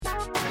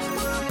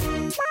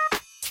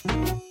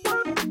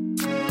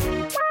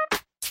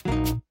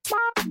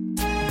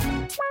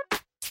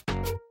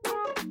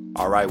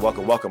All right,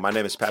 welcome. My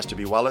name is Pastor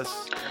B.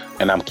 Wallace.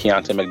 And I'm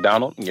Keontae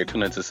McDonald, and you're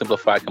tuned into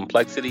Simplified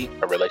Complexity,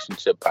 a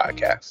relationship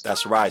podcast.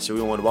 That's right. So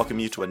we want to welcome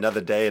you to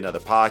another day, another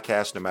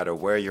podcast, no matter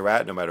where you're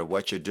at, no matter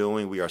what you're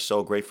doing. We are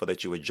so grateful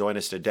that you would join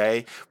us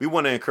today. We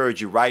want to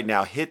encourage you right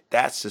now, hit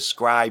that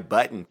subscribe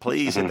button.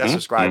 Please hit that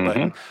subscribe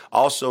button.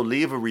 Also,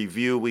 leave a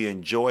review. We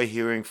enjoy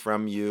hearing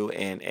from you,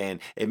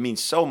 and it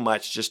means so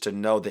much just to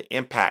know the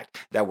impact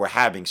that we're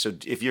having. So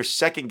if you're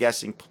second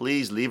guessing,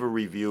 please leave a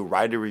review,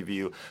 write a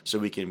review so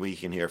we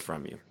can hear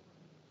from you.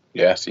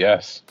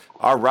 Yes.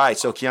 All right.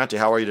 So, Keontae,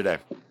 how are you today?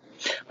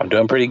 I'm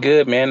doing pretty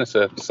good, man. It's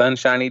a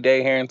sunshiny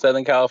day here in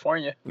Southern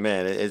California.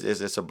 Man,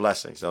 it's a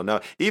blessing. So,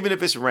 no, even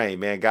if it's rain,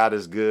 man, God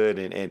is good,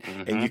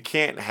 and you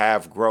can't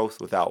have growth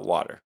without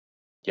water.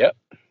 Yep.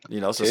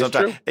 So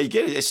sometimes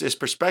it's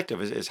perspective,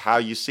 it's how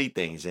you see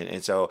things.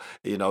 And so,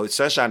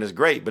 sunshine is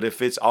great, but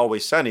if it's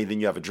always sunny,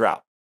 then you have a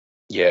drought.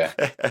 Yeah.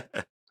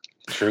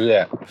 True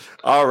that.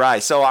 All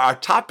right. So our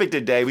topic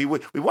today, we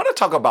want to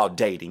talk about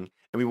dating.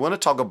 And we want to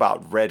talk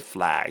about red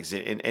flags.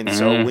 And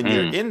so when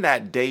you're in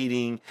that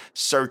dating,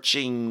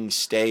 searching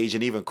stage,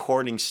 and even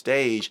courting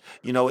stage,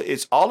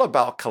 it's all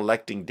about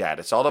collecting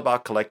data. It's all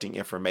about collecting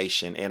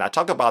information. And I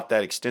talk about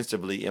that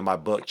extensively in my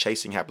book,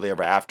 Chasing Happily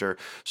Ever After.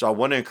 So I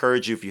want to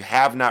encourage you, if you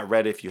have not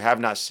read it, if you have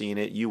not seen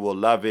it, you will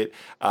love it.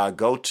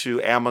 Go to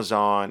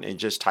Amazon and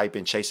just type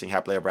in Chasing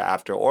Happily Ever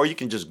After, or you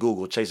can just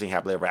Google Chasing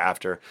Happily Ever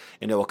After,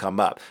 and it will come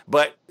up.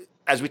 But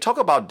as we talk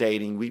about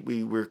dating,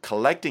 we're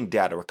collecting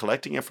data, we're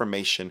collecting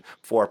information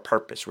for a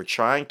purpose. We're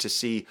trying to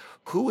see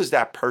who is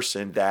that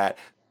person that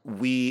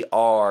we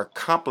are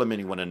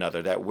complementing one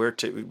another, that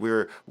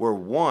we're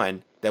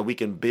one, that we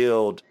can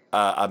build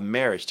a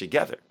marriage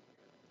together.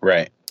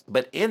 Right.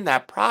 But in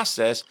that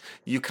process,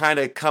 you kind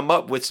of come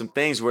up with some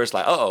things where it's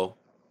like,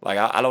 like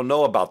I don't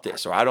know about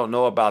this, or I don't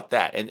know about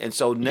that. And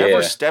so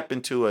never step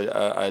into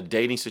a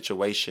dating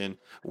situation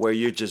where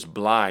you're just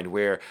blind,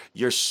 where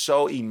you're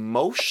so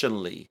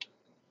emotionally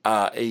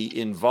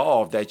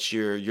involved that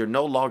you're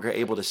no longer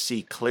able to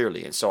see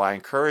clearly. And so I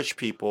encourage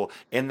people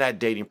in that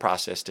dating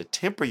process to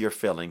temper your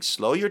feelings,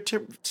 slow your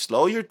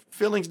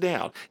feelings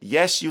down.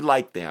 Yes, you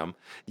like them.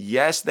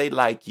 Yes, they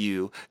like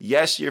you.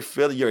 Yes, you're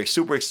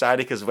super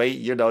excited because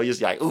you're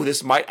just like, ooh,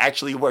 this might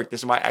actually work.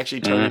 This might actually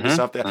turn into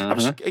something. I'm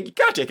just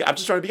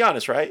trying to be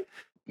honest, right?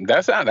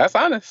 That's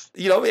honest.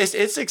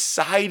 It's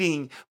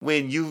exciting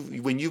when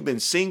you've been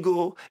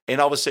single and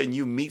all of a sudden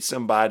you meet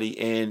somebody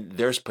and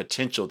there's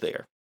potential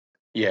there.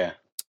 Yeah.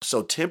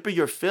 So temper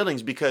your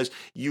feelings, because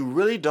you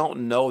really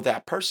don't know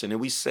that person.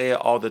 And we say it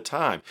all the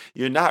time.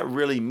 You're not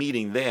really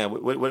meeting them.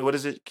 What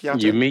is it,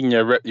 Keontae?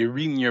 You're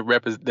reading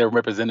their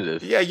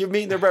representative. Yeah, you're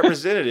meeting their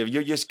representative.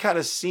 You're just kind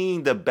of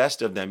seeing the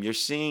best of them. You're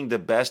seeing the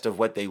best of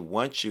what they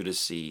want you to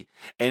see.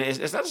 And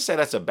it's not to say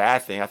that's a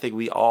bad thing. I think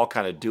we all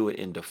kind of do it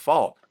in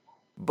default.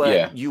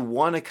 But you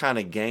want to kind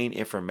of gain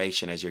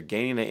information. As you're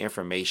gaining the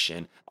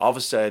information, all of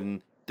a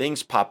sudden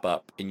things pop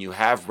up and you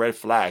have red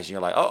flags. And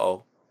you're like,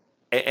 uh-oh.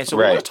 And so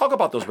we want to talk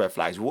about those red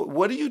flags.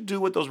 What do you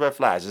do with those red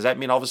flags? Does that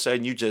mean all of a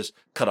sudden you just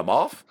cut them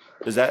off?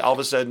 Does that all of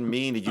a sudden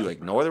mean that you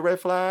ignore the red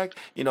flag?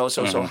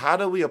 So how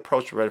do we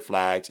approach red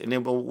flags? And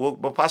then we'll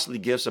possibly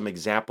give some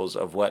examples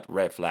of what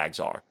red flags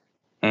are.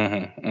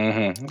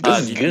 This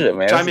is good,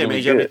 man. Chime in, man.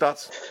 You have any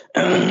thoughts?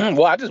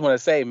 Well, I just want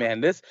to say,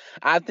 man,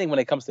 I think when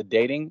it comes to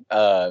dating,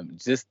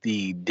 just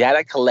the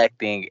data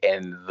collecting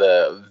and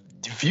the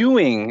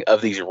viewing of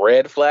these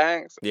red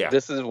flags,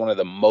 this is one of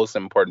the most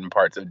important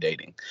parts of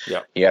dating.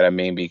 Yeah. You know what I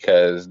mean?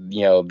 Because,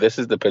 this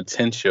is the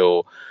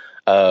potential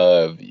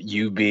of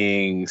you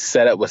being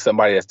set up with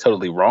somebody that's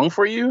totally wrong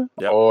for you,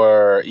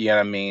 or, you know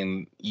what I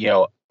mean,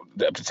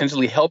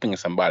 potentially helping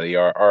somebody,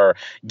 or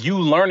you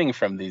learning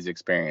from these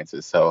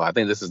experiences. So I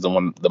think this is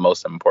the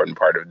most important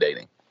part of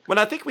dating. Well,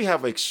 I think we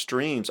have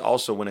extremes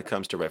also when it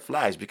comes to red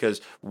flags, because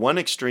one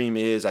extreme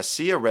is I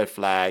see a red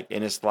flag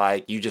and it's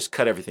like you just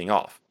cut everything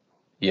off.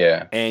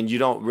 Yeah. And you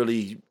don't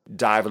really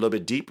dive a little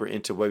bit deeper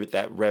into what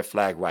that red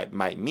flag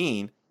might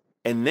mean.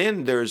 And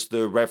then there's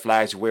the red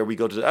flags where we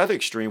go to the other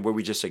extreme where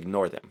we just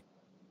ignore them.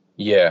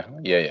 Yeah.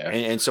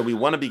 And so we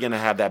want to begin to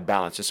have that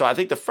balance. And so I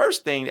think the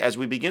first thing, as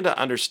we begin to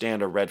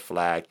understand a red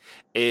flag,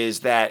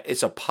 is that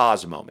it's a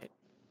pause moment.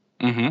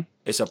 Mm-hmm.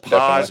 It's a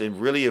pause and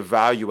really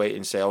evaluate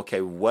and say, okay,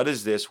 what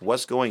is this?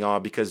 What's going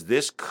on? Because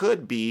this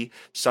could be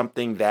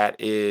something that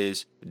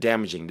is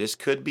damaging. This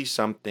could be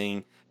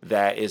something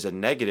that is a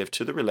negative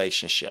to the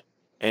relationship.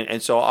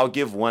 And so I'll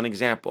give one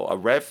example. A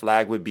red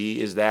flag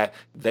is that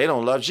they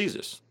don't love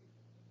Jesus.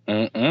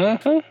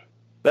 Mm-hmm.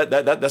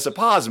 That's a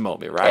pause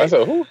moment, right?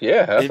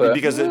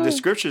 Because the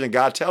scriptures and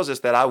God tells us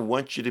that I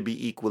want you to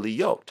be equally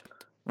yoked.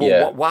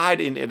 Well, why?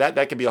 And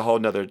that could be a whole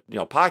nother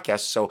podcast.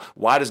 So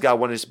why does God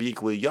want us to be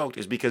equally yoked?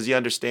 Is because He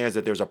understands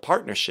that there's a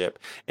partnership,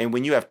 and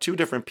when you have two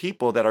different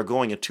people that are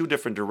going in two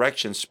different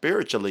directions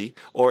spiritually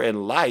or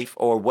in life,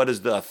 or what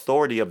is the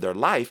authority of their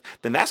life,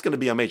 then that's going to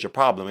be a major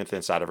problem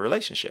inside of a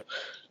relationship.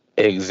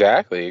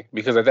 Exactly,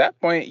 because at that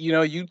point,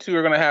 you two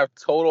are going to have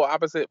total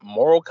opposite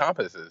moral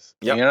compasses.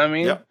 Yep. You know what I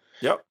mean? Yep.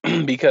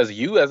 Yep. Because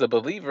you as a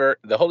believer,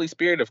 the Holy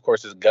Spirit, of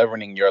course, is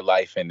governing your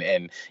life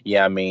and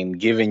yeah, I mean,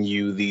 giving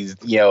you these,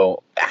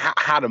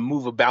 how to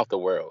move about the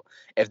world.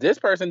 If this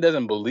person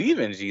doesn't believe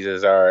in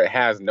Jesus or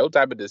has no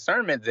type of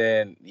discernment,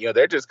 then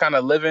they're just kind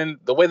of living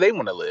the way they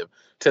want to live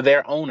to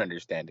their own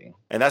understanding.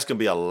 And that's going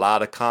to be a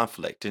lot of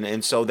conflict.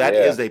 And so that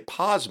Yeah. is a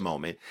pause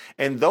moment.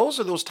 And those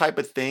are those type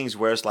of things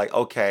where it's like,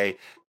 okay,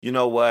 you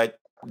know what?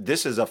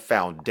 This is a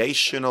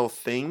foundational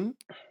thing.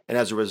 And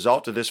as a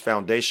result of this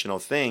foundational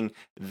thing,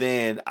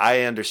 then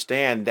I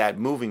understand that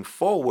moving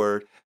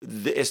forward,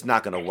 it's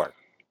not going to work.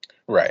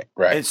 Right,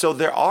 right. And so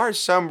there are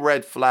some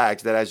red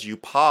flags that as you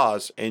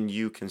pause and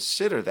you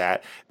consider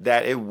that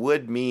it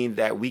would mean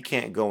that we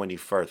can't go any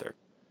further.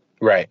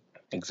 Right.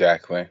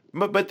 Exactly.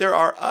 But there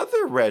are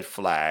other red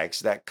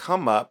flags that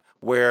come up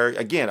where,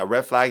 again, a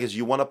red flag is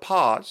you want to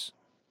pause.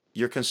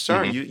 You're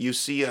concerned. You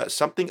see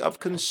something of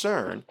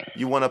concern.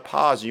 You want to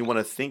pause and you want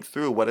to think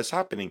through what is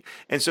happening.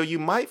 And so you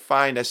might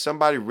find that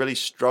somebody really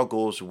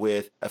struggles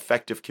with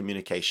effective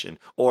communication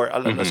or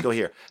let's go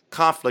here,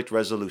 conflict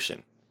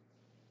resolution.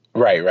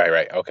 Right.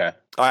 Okay.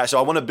 All right, so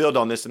I want to build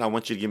on this and I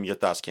want you to give me your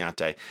thoughts,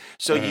 Keontae.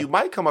 So you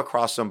might come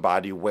across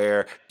somebody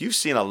where you've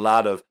seen a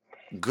lot of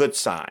good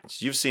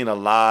signs. You've seen a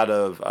lot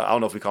of, I don't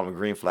know if we call them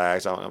green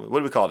flags. What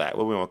do we call that?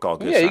 What do we want to call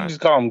good signs? Yeah, you can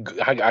just call them,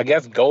 I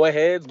guess, go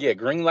aheads. Yeah,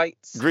 green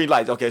lights. Green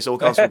lights. Okay, so we'll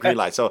call them green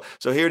lights. So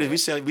here it is.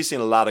 We've seen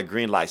a lot of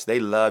green lights. They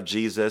love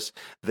Jesus.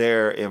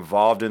 They're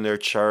involved in their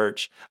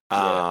church.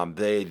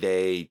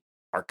 They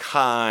are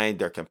kind.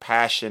 They're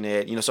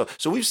compassionate.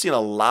 So we've seen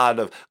a lot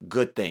of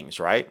good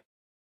things, right?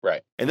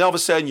 Right. And then all of a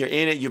sudden you're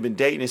in it. You've been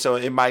dating, and so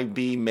it might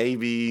be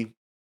maybe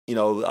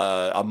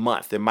a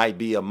month. It might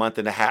be a month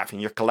and a half,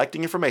 and you're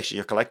collecting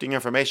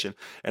information.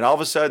 And all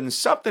of a sudden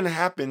something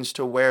happens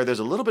to where there's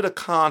a little bit of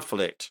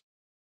conflict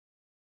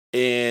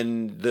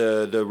in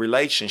the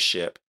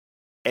relationship,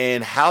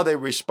 and how they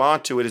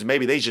respond to it is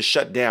maybe they just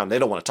shut down. They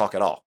don't want to talk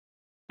at all.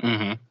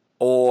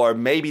 Or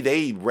maybe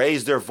they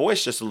raise their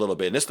voice just a little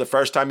bit. And it's the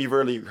first time you've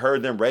really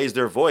heard them raise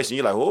their voice. And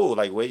you're like, oh,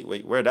 like,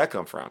 wait, where'd that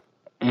come from?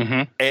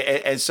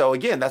 And so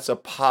again, that's a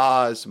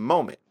pause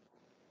moment.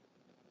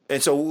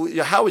 And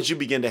so how would you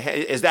begin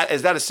to, is that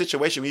a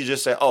situation where you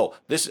just say, oh,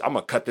 I'm going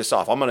to cut this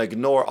off. I'm going to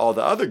ignore all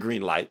the other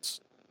green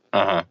lights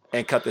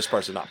and cut this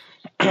person off?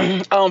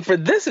 For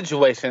this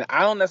situation,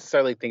 I don't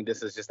necessarily think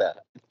this is just a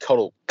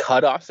total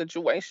cutoff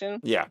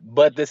situation. Yeah.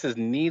 But this is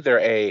neither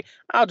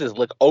I'll just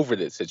look over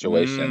this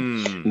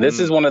situation. This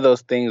is one of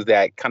those things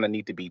that kind of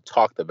need to be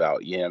talked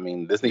about. I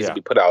mean, this needs to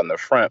be put out in the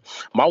front.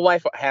 My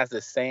wife has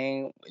this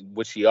saying,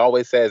 which she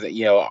always says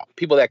that,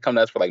 people that come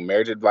to us for like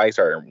marriage advice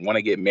or want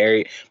to get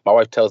married, my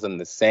wife tells them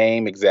the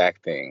same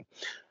exact thing.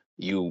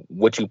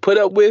 What you put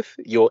up with,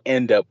 you'll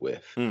end up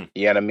with. You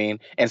know what I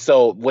mean? And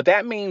so what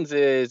that means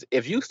is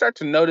if you start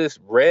to notice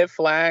red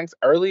flags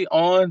early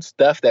on,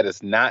 stuff that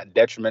is not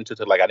detrimental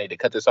to like, I need to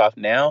cut this off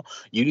now,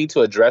 you need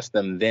to address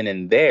them then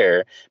and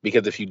there.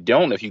 Because if you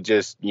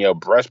just,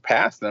 brush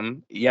past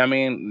them, I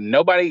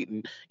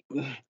mean,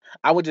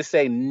 I would just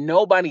say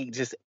nobody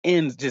just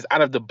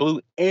out of the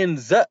blue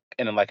ends up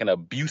in like an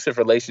abusive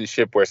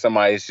relationship where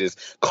somebody's just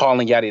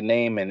calling you out your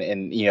name and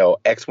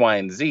X, Y,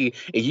 and Z.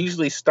 It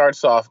usually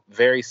starts off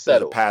very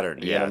subtle. There's a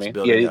pattern. You know what I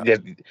mean? Yeah,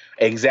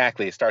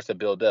 exactly. It starts to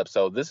build up.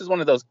 So this is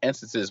one of those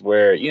instances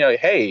where,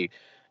 hey,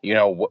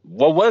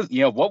 what was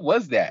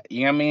that? You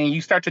know what I mean?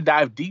 You start to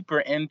dive deeper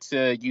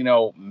into,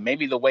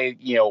 maybe the way,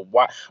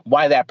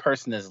 why that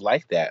person is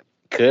like that.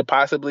 Could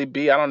possibly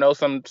be, I don't know,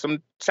 some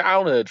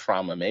childhood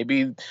trauma,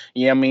 maybe,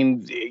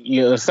 something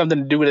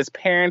to do with his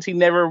parents. He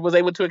never was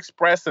able to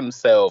express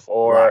himself,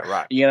 or,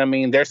 right.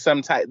 There's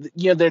some type,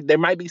 there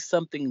might be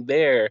something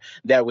there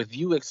that with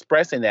you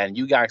expressing that and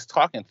you guys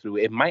talking through,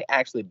 it might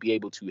actually be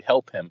able to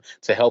help him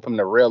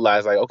to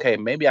realize like, okay,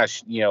 maybe I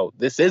should,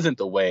 this isn't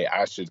the way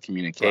I should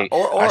communicate.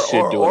 Or I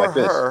should do it like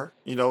her,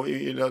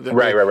 this.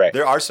 Right.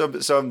 There are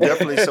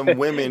definitely some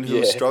women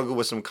who struggle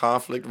with some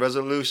conflict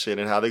resolution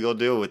and how they go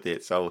deal with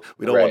it. So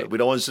we don't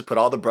want to just put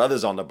all the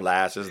brothers on the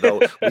blast as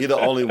though we're the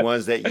only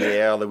ones that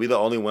yell, or we're the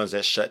only ones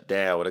that shut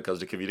down when it comes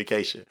to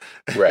communication.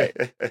 Right.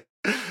 But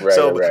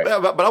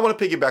I want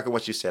to piggyback on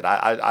what you said.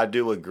 I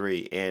do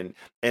agree. And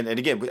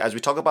again, as we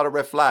talk about a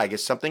red flag,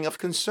 it's something of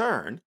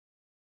concern.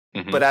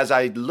 But as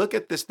I look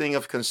at this thing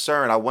of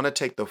concern, I want to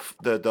take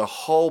the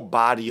whole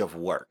body of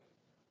work.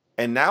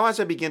 And now as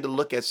I begin to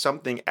look at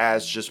something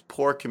as just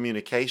poor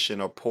communication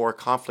or poor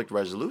conflict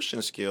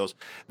resolution skills,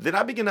 then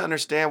I begin to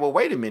understand, well,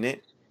 wait a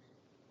minute.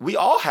 We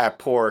all have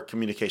poor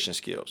communication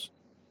skills.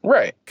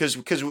 Right.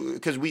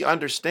 Because we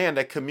understand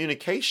that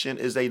communication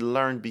is a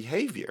learned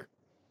behavior.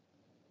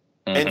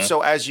 And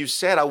so, as you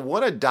said, I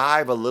want to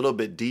dive a little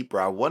bit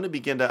deeper. I want to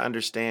begin to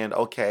understand,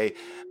 okay,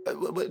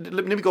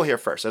 let me go here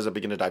first as I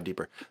begin to dive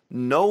deeper.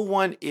 No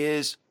one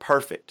is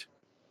perfect.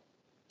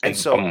 And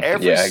so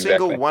every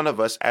single one of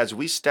us, as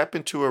we step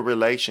into a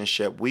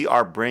relationship, we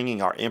are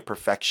bringing our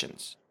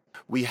imperfections.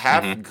 We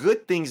have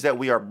good things that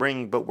we are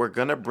bringing, but we're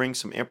going to bring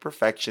some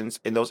imperfections.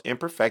 And those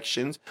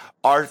imperfections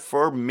are,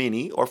 for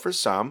many or for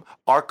some,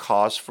 are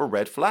cause for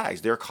red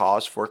flags. They're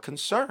cause for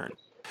concern.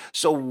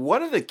 So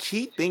one of the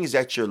key things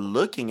that you're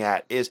looking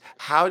at is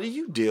how do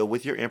you deal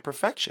with your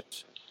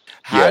imperfections?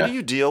 How do Yeah.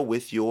 you deal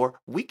with your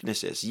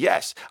weaknesses?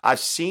 Yes, I've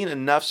seen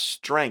enough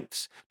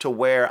strengths to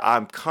where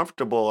I'm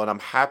comfortable and I'm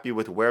happy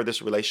with where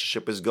this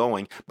relationship is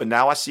going. But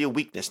now I see a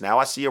weakness. Now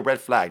I see a red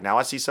flag. Now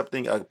I see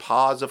something, a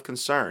pause of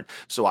concern.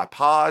 So I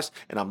pause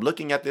and I'm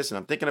looking at this and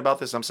I'm thinking about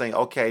this. I'm saying,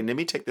 okay, let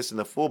me take this in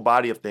the full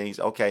body of things.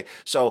 Okay,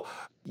 so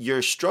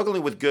you're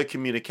struggling with good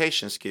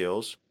communication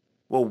skills.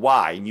 Well,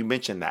 why? And you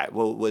mentioned that.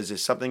 Well, was it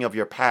something of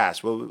your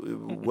past? Well,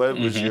 what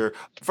was Hmm. your,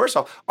 first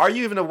off, are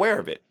you even aware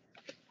of it?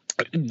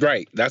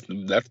 Right. That's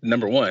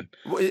number one.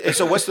 And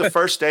so, what's the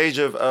first stage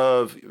of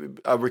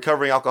a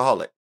recovering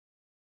alcoholic?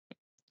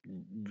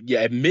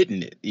 Yeah,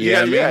 admitting it. You You know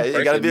got, what I yeah, mean? you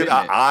First got to be.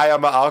 admitting it. I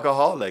am an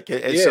alcoholic,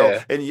 and so,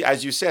 Yeah. and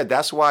as you said,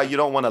 that's why you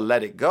don't want to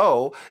let it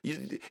go.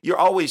 You're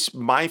always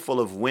mindful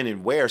of when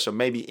and where. So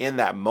maybe in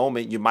that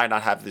moment, you might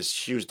not have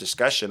this huge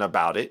discussion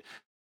about it,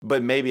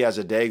 but maybe as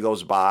a day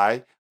goes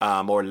by,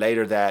 or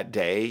later that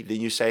day, then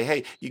you say,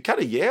 "Hey, you kind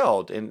of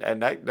yelled, and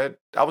that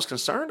I was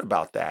concerned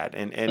about that,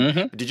 and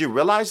Hmm. did you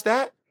realize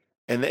that?"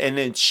 And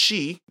then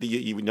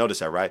you would notice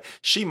that, right?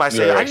 She might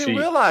say, "I Right. didn't She.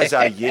 realize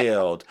I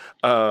yelled."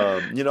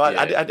 Yeah.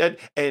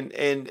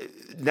 And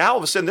now all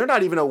of a sudden they're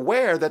not even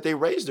aware that they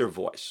raised their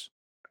voice.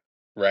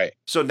 Right.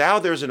 So now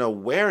there's an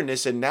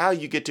awareness, and now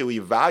you get to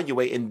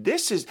evaluate, and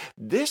this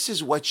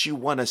is what you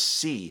want to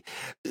see.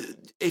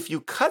 If you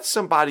cut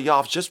somebody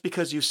off just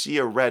because you see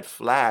a red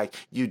flag,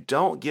 you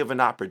don't give an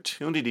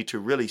opportunity to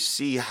really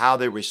see how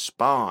they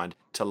respond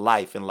to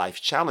life and life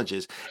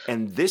challenges.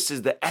 And this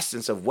is the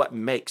essence of what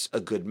makes a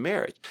good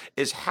marriage,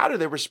 is how do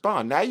they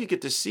respond? Now you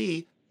get to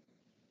see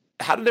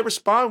how did they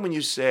respond when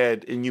you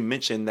said and you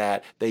mentioned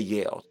that they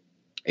yelled.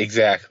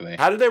 Exactly.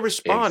 How do they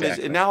respond?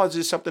 Exactly. Now is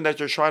this something that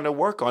you're trying to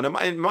work on?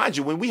 And mind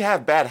you, when we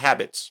have bad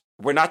habits,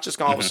 we're not just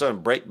going to all of a Hmm.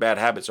 sudden break bad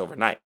habits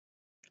overnight.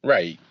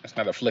 Right. It's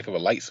not a flick of a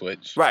light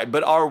switch. Right.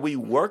 But are we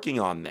working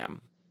on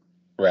them?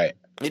 Right.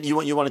 You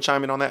want to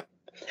chime in on that?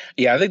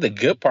 Yeah, I think the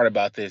good part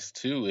about this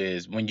too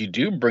is when you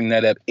do bring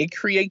that up, it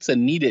creates a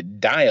needed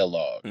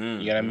dialogue. You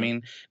know what I Mm-hmm.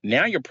 mean?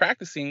 Now you're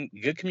practicing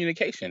good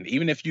communication,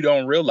 even if you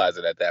don't realize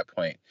it at that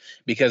point,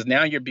 because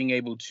now you're being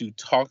able to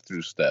talk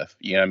through stuff.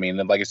 You know what I mean?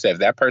 And like I said, if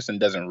that person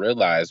doesn't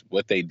realize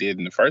what they did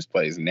in the first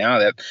place, now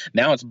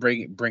it's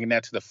bringing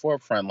that to the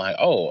forefront. Like,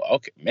 oh,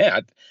 okay,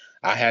 man,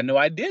 I had no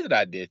idea that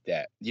I did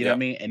that. You know what I Yep.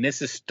 mean? And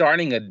this is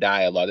starting a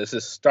dialogue. This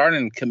is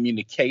starting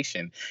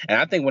communication. And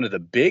I think one of the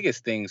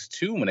biggest things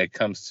too, when it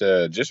comes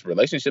to just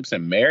relationships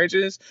and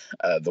marriages,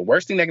 the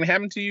worst thing that can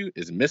happen to you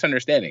is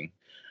misunderstanding.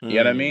 You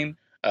know what I Mm. mean?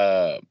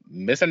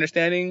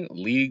 Misunderstanding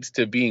leads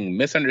to being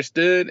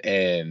misunderstood,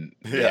 and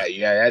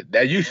Yeah.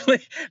 that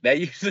usually that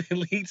usually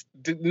leads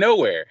to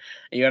nowhere.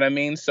 You know what I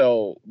mean?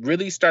 So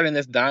really starting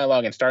this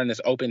dialogue and starting this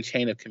open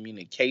chain of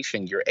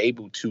communication, you're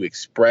able to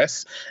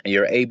express and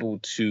you're able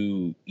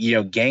to,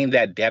 gain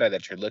that data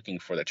that you're looking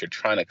for, that you're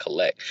trying to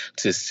collect,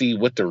 to see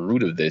what the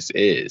root of this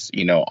is,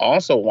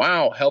 also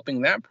while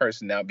helping that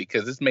person out,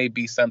 because this may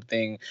be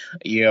something,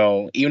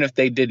 even if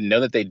they didn't know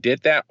that they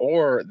did that,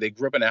 or they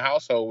grew up in a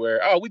household where,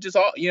 oh, we just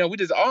all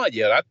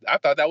yelled. I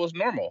thought that was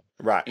normal.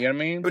 Right. You know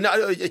what I mean? But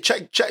now,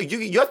 check.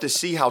 You have to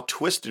see how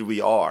twisted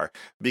we are,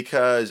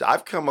 because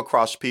I've come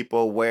across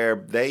people where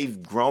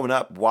they've grown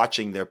up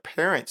watching their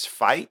parents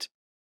fight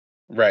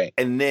Right.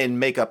 and then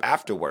make up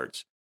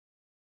afterwards.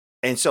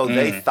 And so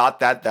they Mm, thought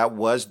that that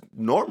was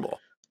normal.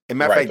 As a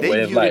matter of right. fact, The they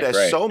way of viewed it life. as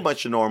Right. so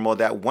much normal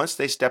that once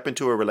they step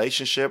into a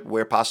relationship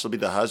where possibly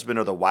the husband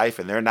or the wife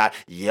and they're not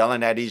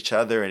yelling at each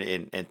other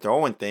and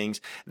throwing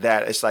things,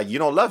 that it's like, you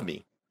don't love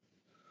me.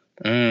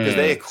 Because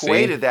they See?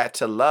 equated that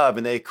to love,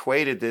 and they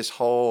equated this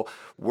whole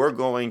we're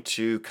going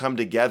to come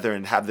together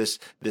and have this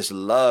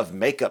love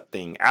makeup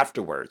thing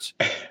afterwards.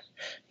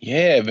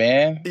 Yeah,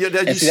 man. Yeah, that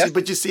And you see, see, that's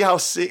but you see how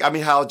sick, I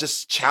mean, how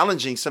just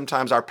challenging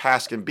sometimes our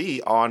past can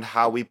be on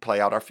how we play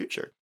out our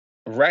future.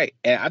 right.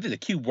 And I think the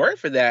key word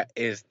for that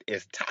is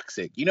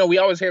toxic. We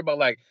always hear about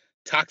like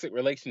toxic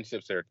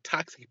relationships or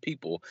toxic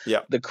people.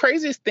 Yeah, The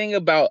craziest thing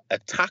about a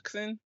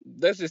toxin,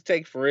 let's just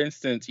take for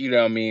instance, what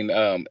I mean,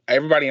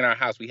 everybody in our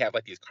house, we have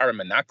like these carbon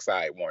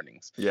monoxide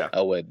warnings yeah.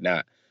 or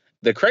whatnot.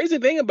 The crazy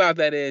thing about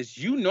that is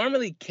you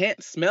normally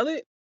can't smell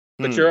it,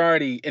 but you're Hmm.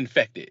 already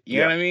infected. You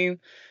know Yeah, what I mean?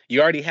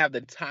 You already have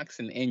the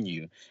toxin in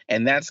you.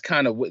 And that's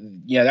kind of what,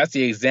 that's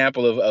the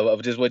example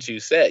of just what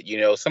you said.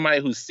 Somebody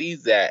who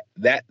sees that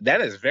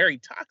is very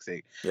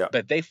toxic, yeah.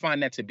 but they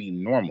find that to be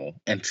normal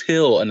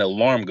until an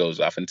alarm goes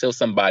off, until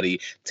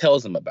somebody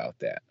tells them about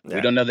that. We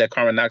Yeah. don't know that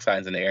carbon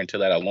dioxide's in the air until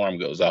that alarm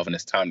goes off and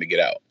it's time to get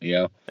out.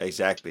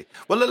 Exactly.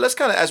 Well, let's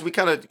kind of, as we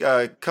kind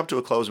of come to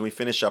a close and we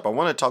finish up, I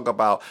want to talk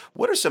about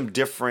what are some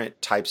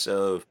different types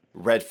of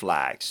red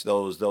flags,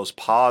 those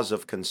pause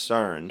of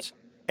concerns,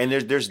 and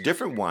there's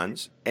different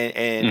ones,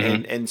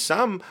 Hmm. and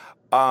some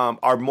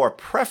are more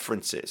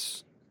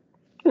preferences,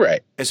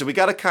 Right. and so we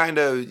got to kind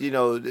of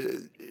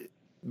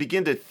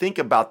begin to think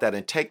about that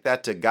and take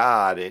that to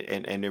God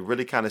and to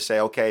really kind of say,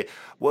 okay,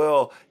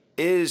 well,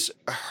 is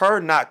her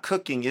not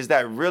cooking, is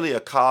that really a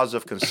cause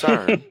of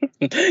concern?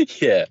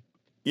 Yeah.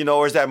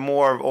 Or is that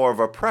more or of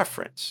a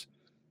preference?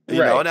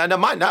 Right. Now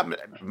might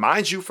not,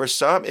 mind you, for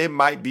some it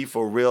might be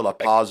for real a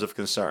positive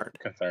concern.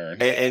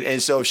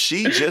 And so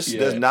she just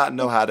does not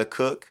know how to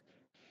cook,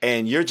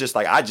 and you're just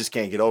like, I just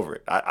can't get over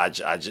it. I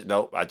just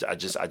no, I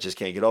just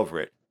can't get over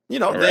it.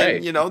 Then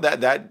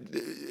that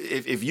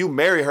if you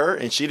marry her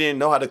and she didn't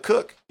know how to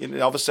cook, and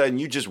all of a sudden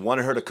you just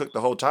wanted her to cook the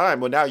whole time,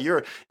 well, now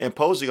you're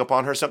imposing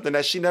upon her something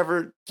that she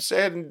never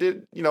said and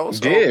did. So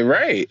did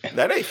right.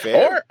 That ain't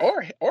fair.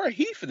 Or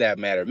he, for that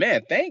matter.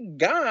 Man, thank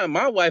God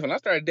my wife, when I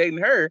started dating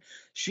her,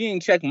 she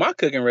didn't check my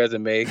cooking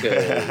resume,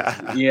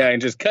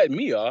 and just cut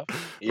me off.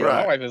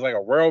 My wife is like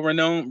a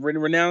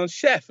world-renowned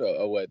chef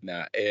or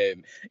whatnot,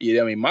 and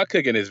my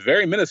cooking is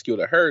very minuscule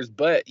to hers,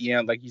 but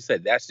like you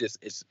said, that's just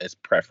it's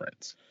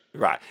preference.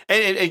 Right.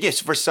 And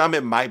yes, for some,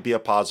 it might be a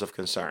positive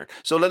concern.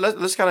 So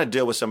let's kind of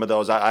deal with some of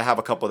those. I have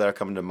a couple that are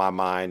coming to my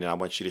mind, and I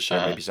want you to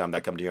share maybe some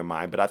that come to your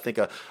mind. But I think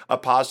a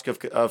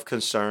positive of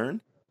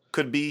concern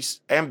could be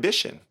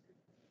ambition.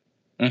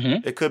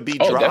 Mm-hmm. It could be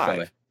drive.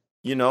 Definitely.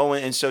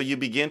 And so you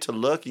begin to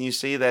look and you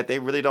see that they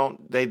really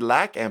they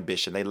lack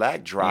ambition. They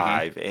lack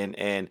drive.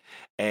 Mm-hmm.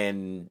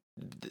 And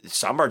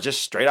some are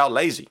just straight out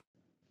lazy.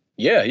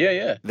 Yeah.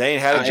 They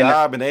ain't had a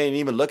job and they ain't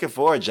even looking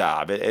for a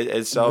job.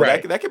 And so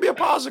that could be a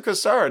positive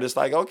concern. It's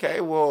like,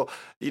 okay, well,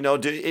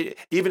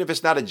 even if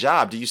it's not a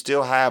job, do you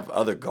still have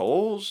other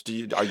goals?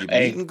 Are you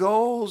meeting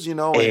goals?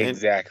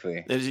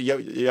 Exactly.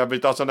 You have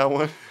any thoughts on that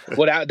one?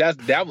 Well,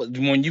 that was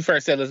when you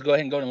first said, let's go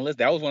ahead and go down the list.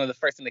 That was one of the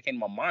first things that came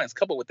to my mind.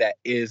 Coupled with that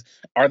is,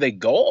 are they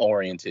goal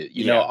oriented?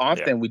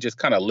 Often we just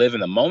kind of live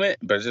in the moment,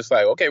 but it's just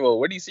like, okay, well,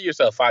 where do you see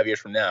yourself 5 years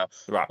from now?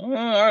 Right.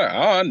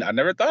 I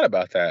never thought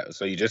about that.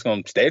 So you just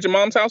gonna stay at your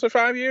mom's house for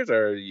 5 years,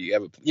 or you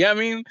have I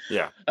mean?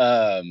 Yeah.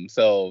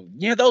 So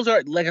those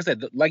are, like I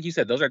said, like you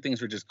said, those are things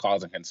for just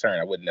cause and concern.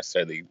 I wouldn't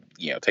necessarily,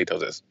 take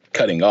those as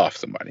cutting off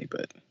somebody,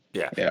 but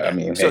yeah. I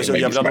mean, so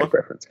you have another one?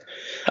 Preference.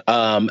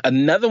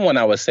 Another one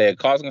I would say a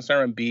cause of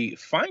concern would be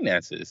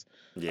finances.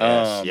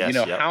 Yes.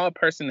 How a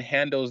person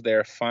handles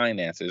their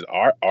finances.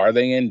 Are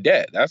they in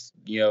debt? That's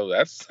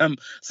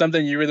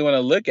something you really want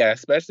to look at,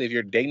 especially if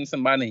you're dating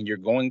somebody and you're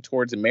going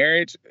towards a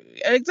marriage.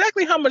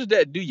 Exactly how much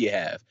debt do you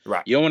have?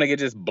 Right. You don't want to get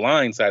just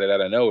blindsided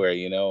out of nowhere,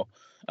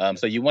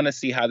 So you want to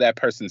see how that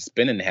person's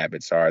spending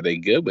habits are. Are they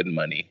good with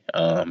money?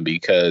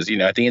 Because,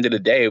 at the end of the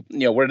day,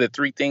 what are the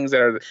three things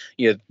that are,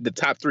 the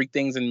top three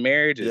things in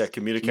marriage? Is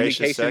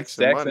communication, sex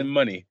and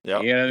money.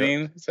 Yep. You know what I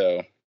mean?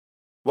 So.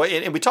 Well,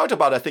 and we talked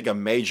about, I think, a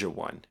major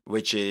one,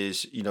 which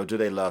is, do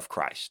they love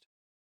Christ?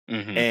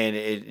 Mm-hmm.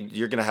 And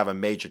you're going to have a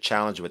major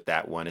challenge with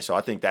that one. And so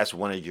I think that's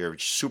one of your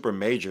super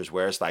majors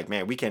where it's like,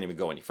 man, we can't even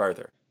go any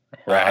further.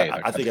 Right.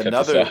 I think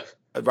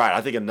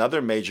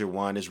another major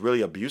one is really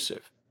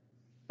abusive.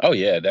 Oh,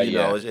 yeah.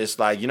 It's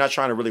like you're not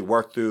trying to really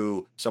work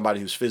through somebody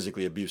who's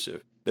physically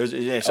abusive. There's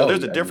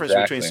a difference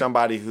between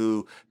somebody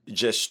who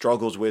just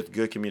struggles with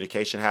good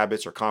communication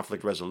habits or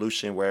conflict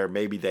resolution, where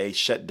maybe they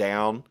shut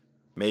down,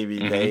 maybe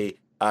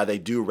they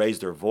do raise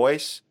their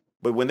voice,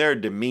 but when they're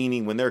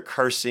demeaning, when they're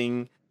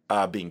cursing,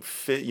 being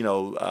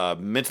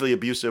mentally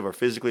abusive or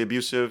physically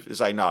abusive, it's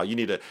like, no, you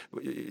need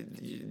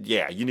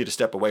to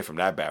step away from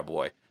that bad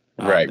boy.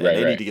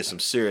 They need to get some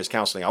serious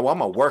counseling. I'm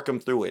gonna work them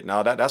through it.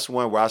 No, that's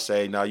one where I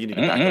say, no, you need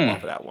to back up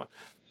off of that one.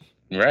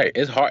 Right.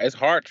 It's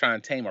hard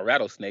trying to tame a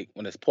rattlesnake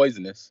when it's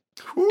poisonous.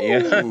 Ooh. You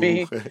know what I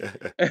mean?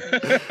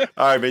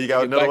 All right, man. You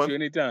got another one? You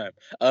anytime.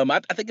 I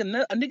think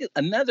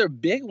another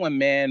big one,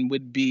 man,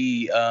 would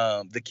be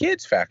the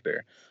kids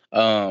factor.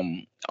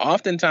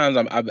 Oftentimes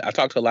I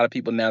talk to a lot of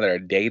people now that are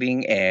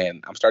dating,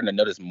 and I'm starting to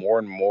notice more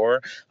and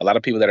more a lot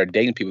of people that are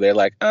dating people, they're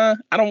like, I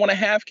don't want to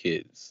have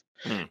kids.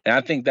 And I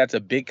think that's a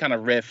big kind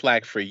of red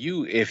flag for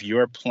you if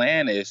your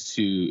plan is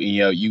to,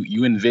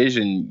 you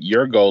envision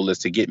your goal is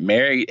to get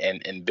married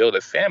and build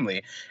a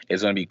family.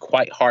 It's going to be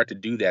quite hard to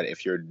do that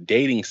if you're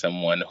dating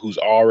someone who's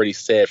already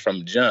said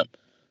from jump,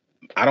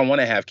 I don't want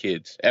to have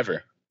kids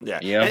ever. Yeah.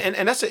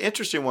 And that's an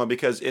interesting one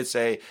because it's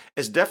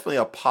definitely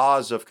a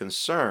pause of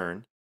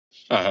concern,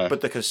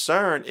 but the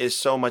concern is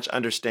so much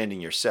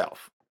understanding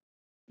yourself.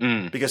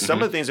 Because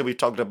some of the things that we've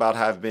talked about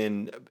have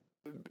been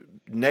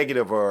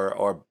negative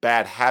or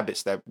bad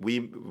habits that we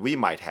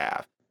might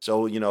have.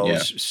 So,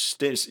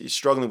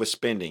 struggling with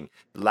spending,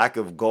 lack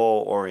of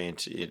goal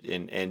oriented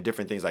and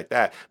different things like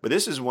that. But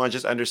this is one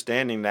just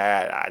understanding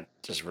that I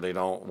just really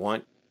don't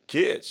want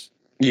kids.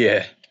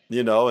 Yeah.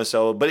 And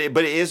so, but it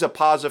is a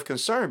positive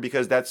concern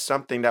because that's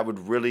something that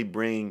would really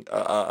bring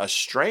a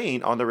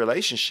strain on the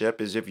relationship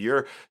is if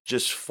you're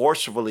just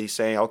forcefully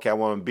saying, okay, I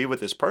want to be with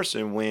this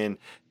person when,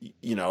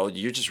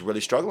 you're just really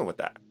struggling with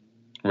that.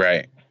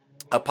 Right.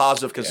 A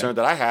positive concern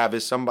that I have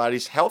is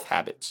somebody's health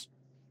habits.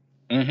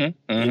 And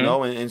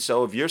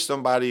so if you're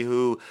somebody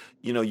who,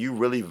 you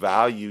really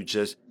value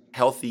just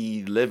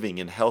healthy living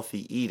and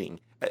healthy eating,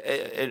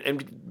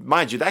 and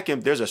mind you,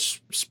 there's a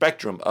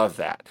spectrum of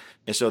that.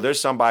 And so there's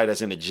somebody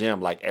that's in the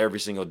gym like every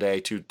single day,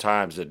 2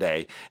 times a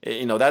day.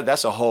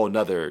 That's a whole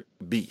nother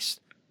beast.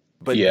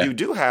 But you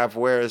do have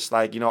where it's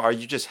like, are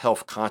you just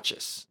health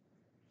conscious?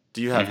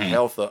 Do you have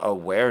health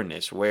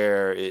awareness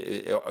where,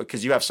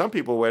 because you have some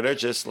people where they're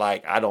just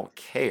like, I don't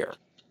care.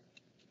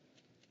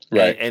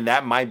 Right. And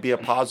that might be a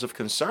positive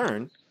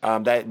concern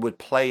that would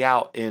play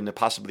out in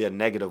possibly a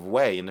negative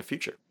way in the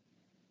future.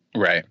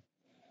 Right.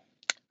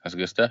 That's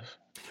good stuff.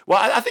 Well,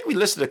 I think we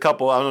listed a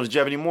couple. I don't know. Did you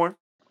have any more?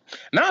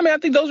 No, I mean, I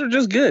think those are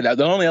just good.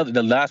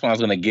 The last one I was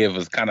going to give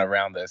was kind of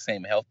around the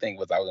same health thing.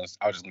 I was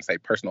just going to say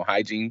personal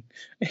hygiene.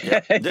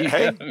 Yeah.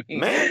 Hey,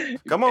 man,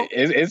 come on.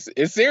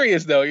 It's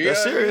serious though.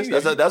 It's serious.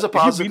 That's a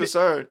positive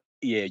concern.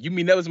 Yeah, you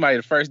meet up somebody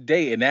the first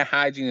date and that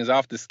hygiene is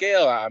off the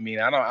scale. I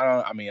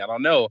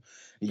don't know.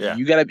 Yeah.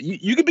 You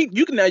can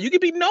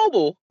be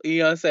noble.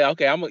 And say,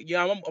 okay, I'm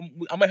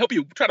gonna help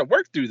you try to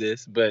work through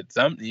this. But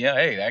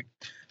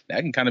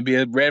that can kind of be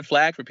a red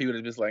flag for people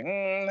that's just like,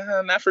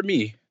 not for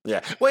me.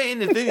 Yeah. Well,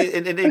 and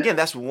again,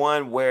 that's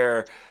one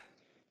where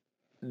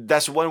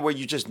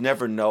you just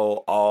never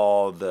know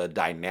all the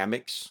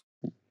dynamics.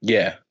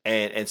 Yeah.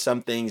 And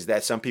some things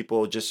that some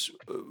people just,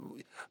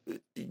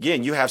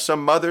 again, you have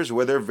some mothers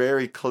where they're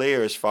very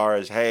clear as far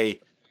as, hey,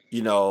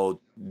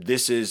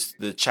 this is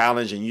the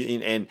challenge.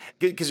 And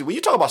because when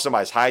you talk about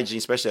somebody's hygiene,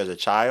 especially as a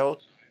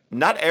child,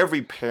 not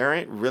every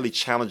parent really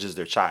challenges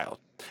their child.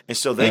 And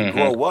so they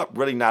grow up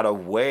really not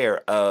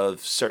aware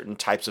of certain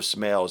types of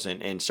smells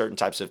and certain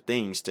types of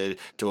things to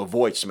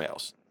avoid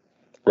smells.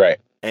 Right.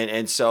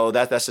 And so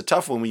that's a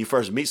tough one when you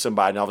first meet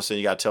somebody and all of a sudden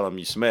you got to tell them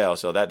you smell.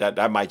 So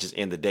that might just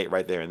end the date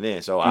right there and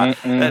then. So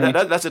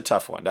that's a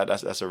tough one.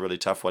 That's a really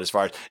tough one as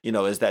far as,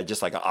 is that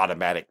just like an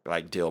automatic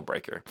like deal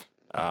breaker?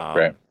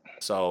 Right.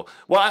 So,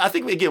 well, I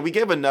think, again, we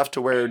gave enough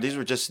to where these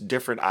were just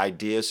different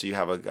ideas. So you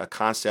have a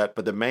concept.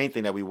 But the main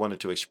thing that we wanted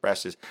to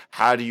express is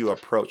how do you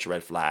approach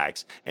red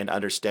flags and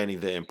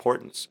understanding the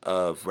importance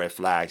of red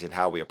flags and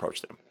how we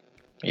approach them.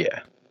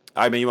 Yeah.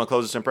 All right, man, you want to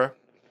close this in prayer?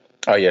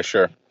 Oh, yeah,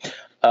 sure.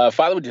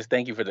 Father, we just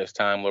thank you for this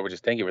time, Lord. We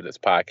just thank you for this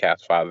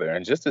podcast, Father,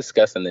 and just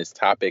discussing this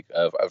topic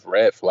of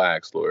red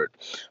flags, Lord.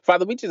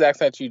 Father, we just ask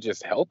that you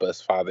just help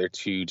us, Father,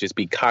 to just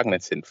be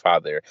cognizant,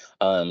 Father,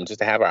 just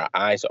to have our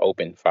eyes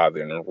open,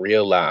 Father, and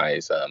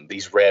realize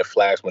these red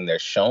flags when they're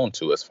shown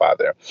to us,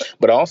 Father.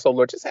 But also,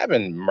 Lord, just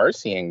having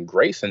mercy and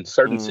grace in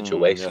certain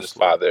situations, yes,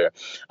 Father,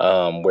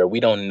 where we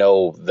don't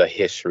know the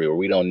history or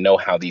we don't know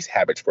how these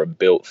habits were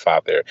built,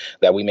 Father,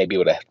 that we may be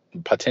able to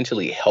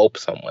potentially help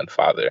someone,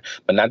 Father,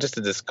 but not just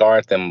to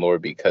discard them,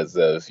 Lord, because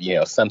of,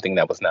 something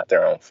that was not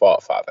their own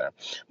fault, Father.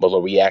 But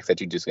Lord, we ask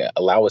that you just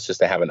allow us just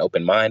to have an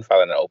open mind,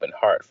 Father, and an open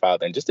heart,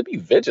 Father, and just to be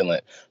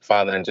vigilant,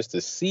 Father, and just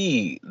to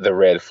see the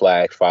red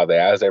flags, Father,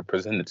 as they're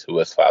presented to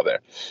us, Father.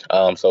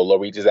 So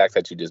Lord, we just ask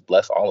that you just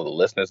bless all of the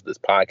listeners of this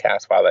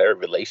podcast, Father, every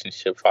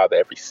relationship, Father,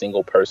 every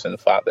single person,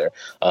 Father.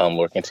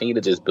 Lord, continue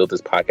to just build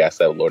this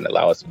podcast up, Lord, and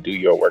allow us to do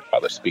your work,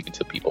 Father, speaking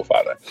to people,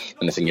 Father.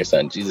 And it's in your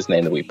Son, Jesus'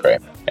 name, that we pray.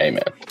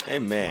 Amen.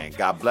 Amen.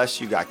 God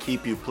bless you. God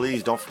keep you.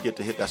 Please don't forget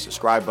to hit that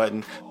subscribe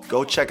button.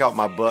 Go check out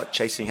my book,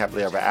 Chasing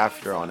Happily Ever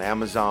After, on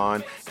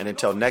Amazon. And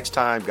until next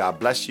time, God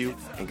bless you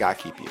and God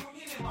keep you.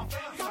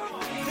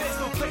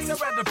 Place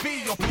I'd rather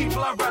be, or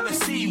people I'd rather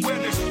see. Where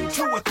there's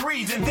 2 or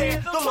 3, then there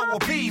the Lord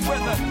will be. Where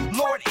the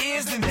Lord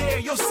is, then there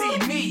you'll see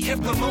me.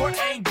 If the Lord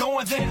ain't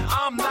going, then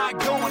I'm not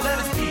going. Let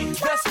us be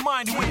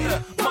best-minded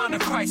with the mind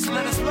of Christ.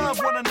 Let us love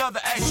one another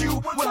as you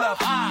will love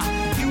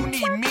I. You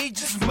need me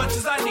just as much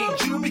as I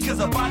need you, because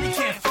a body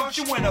can't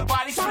function when a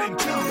body's split in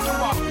two. Through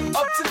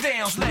our ups and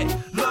downs,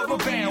 let love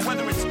abound.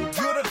 Whether it's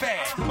good or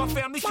bad, my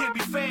family can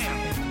be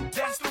found.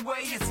 That's the way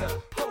it's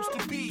supposed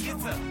to be.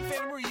 It's a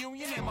family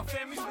reunion and my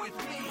family's with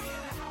me.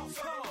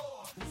 Come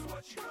on, this is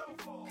what you